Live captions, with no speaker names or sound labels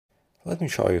Let me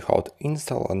show you how to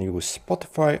install and use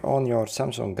Spotify on your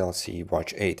Samsung Galaxy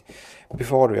Watch 8.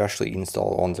 Before we actually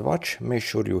install on the watch, make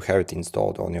sure you have it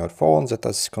installed on your phone that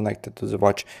is connected to the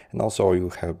watch, and also you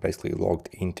have basically logged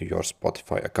into your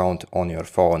Spotify account on your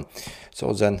phone.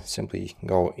 So then simply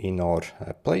go in our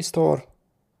Play Store.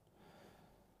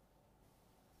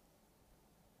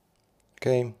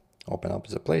 Okay, open up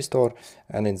the Play Store,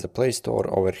 and in the Play Store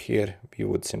over here we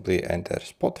would simply enter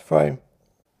Spotify.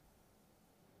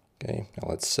 Okay, now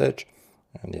let's search,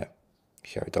 and yeah,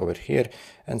 have it over here,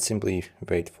 and simply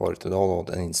wait for it to download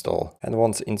and install. And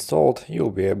once installed,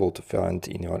 you'll be able to find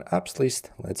in your apps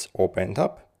list. Let's open it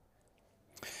up.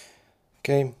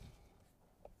 Okay.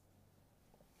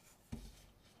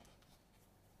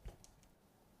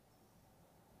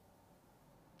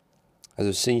 As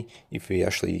you see, if we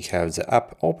actually have the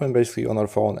app open basically on our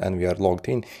phone and we are logged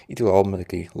in, it will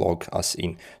automatically log us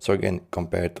in. So again,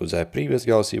 compared to the previous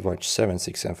Galaxy Watch 7,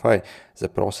 6 and 5, the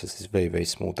process is way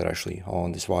smoother actually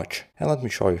on this watch. And let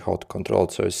me show you how to control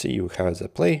it. So you see you have the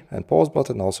play and pause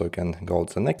button, also you can go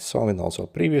to the next song and also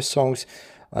previous songs.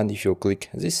 And if you click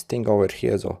this thing over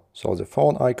here, so the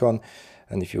phone icon,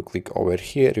 and if you click over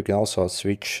here, you can also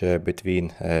switch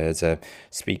between the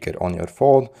speaker on your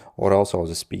phone or also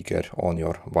the speaker on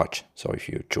your watch. So if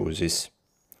you choose this,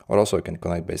 or also you can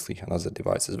connect basically another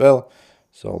device as well.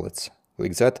 So let's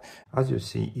click that. As you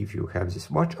see, if you have this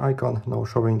watch icon now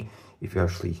showing, if you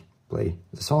actually play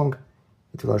the song,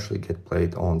 it will actually get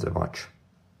played on the watch.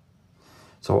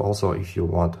 So also if you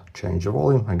want to change the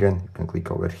volume, again, you can click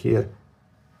over here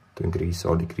to increase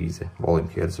or decrease the volume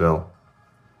here as well.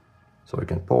 So you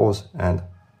can pause and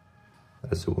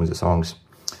resume the songs.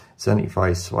 Then if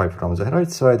I swipe from the right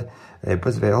side,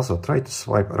 by the way, also try to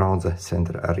swipe around the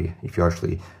center area. If you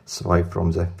actually swipe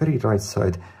from the very right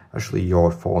side, actually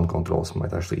your phone controls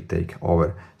might actually take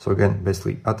over. So again,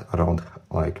 basically at around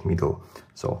like middle.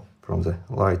 So from the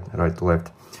right to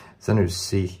left. Then you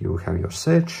see you have your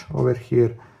search over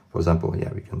here. For example,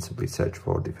 yeah, we can simply search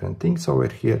for different things over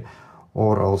here,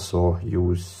 or also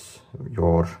use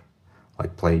your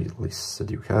like playlists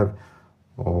that you have,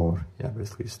 or yeah,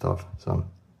 basically stuff.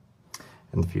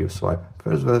 And if you swipe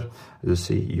further, you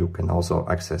see you can also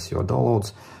access your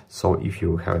downloads. So if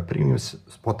you have a premium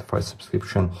Spotify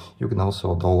subscription, you can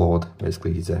also download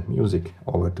basically the music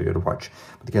over to your watch.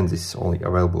 But again, this is only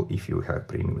available if you have a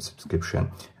premium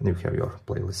subscription, and you have your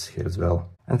playlists here as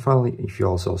well. And finally, if you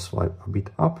also swipe a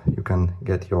bit up, you can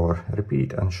get your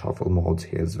repeat and shuffle modes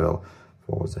here as well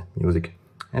for the music.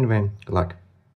 Anyway, good luck.